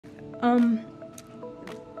Um,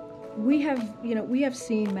 we have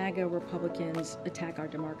seen MAGA Republicans attack our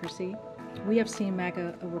democracy. We have seen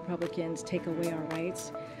MAGA Republicans take away our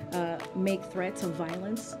rights, make threats of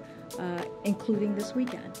violence, including this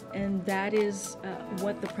weekend. And that is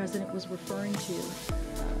what the president was referring to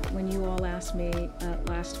when you all asked me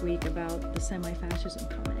last week about the semi-fascism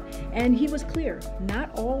comment. And he was clear,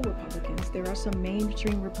 not all Republicans. There are some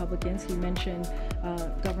mainstream Republicans. He mentioned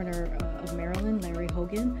Governor of Maryland, Larry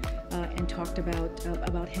Hogan, and talked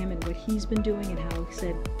about him and what he's been doing and how he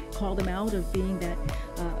said, called him out of being that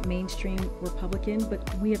mainstream Republican.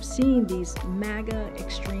 But we have seen these MAGA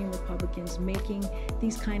extreme Republicans making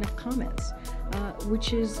these kind of comments,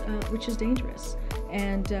 which is dangerous.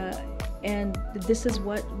 And this is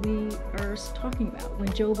what we are talking about.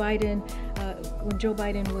 When Joe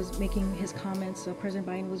Biden was making his comments, President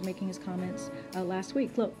Biden was making his comments last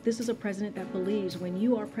week. Look, this is a president that believes when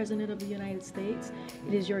you are president of the United States,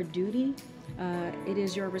 it is your duty, it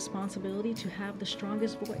is your responsibility to have the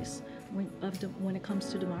strongest voice when it comes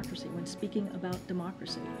to democracy, when speaking about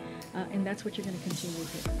democracy. And that's what you're going to continue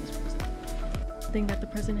to hear from this president. Thing that the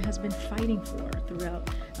president has been fighting for throughout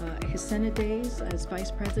his Senate days as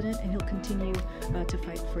vice president, and he'll continue to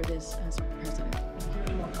fight for this as president.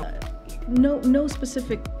 No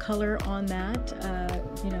specific color on that.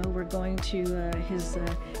 We're going to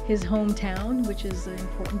his hometown, which is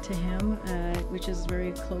important to him, which is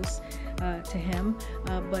very close to him.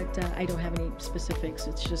 But I don't have any specifics.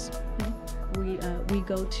 It's just we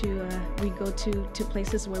go to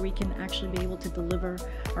places where we can actually be able to deliver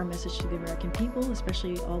our message to the American people,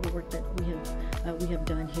 especially all the work that we have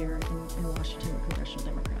done here in Washington with Congressional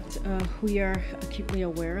Democrats. We are acutely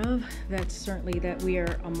aware of that. Certainly that we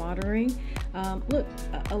are monitoring. Look,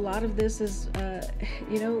 a lot of this is,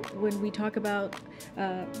 when we talk about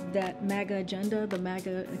that MAGA agenda, the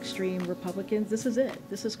MAGA extreme Republicans, this is it.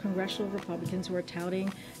 This is congressional Republicans who are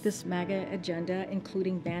touting this MAGA agenda,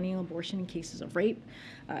 including banning abortion in cases of rape,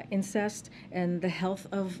 incest, and the health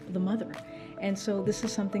of the mother. And so this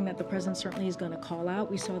is something that the president certainly is going to call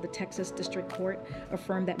out. We saw the Texas District Court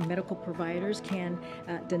affirm that medical providers can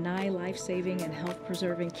deny life-saving and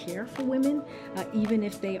health-preserving care for women, even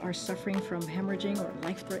if they are suffering from hemorrhaging or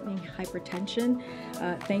life-threatening hypertension.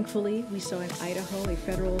 Thankfully, we saw in Idaho, a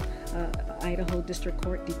federal Idaho District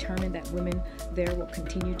Court determined that women there will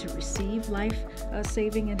continue to receive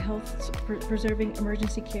life-saving and health-preserving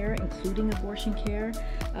emergency care, including abortion care.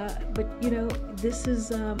 But this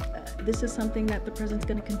is something that the president's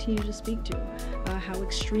going to continue to speak to, how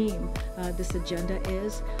extreme this agenda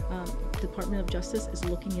is. Department of Justice is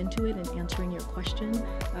looking into it and answering your question.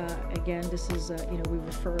 Again, this is, we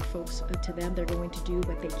refer folks to them. They're going to do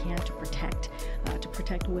what they can to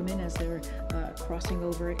protect women as they're crossing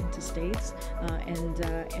over into states,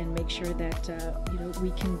 and make sure that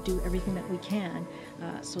we can do everything that we can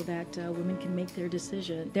so that women can make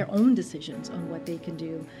their own decisions on what they can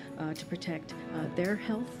do to protect their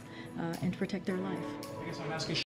health and to protect their life. I guess I'm asking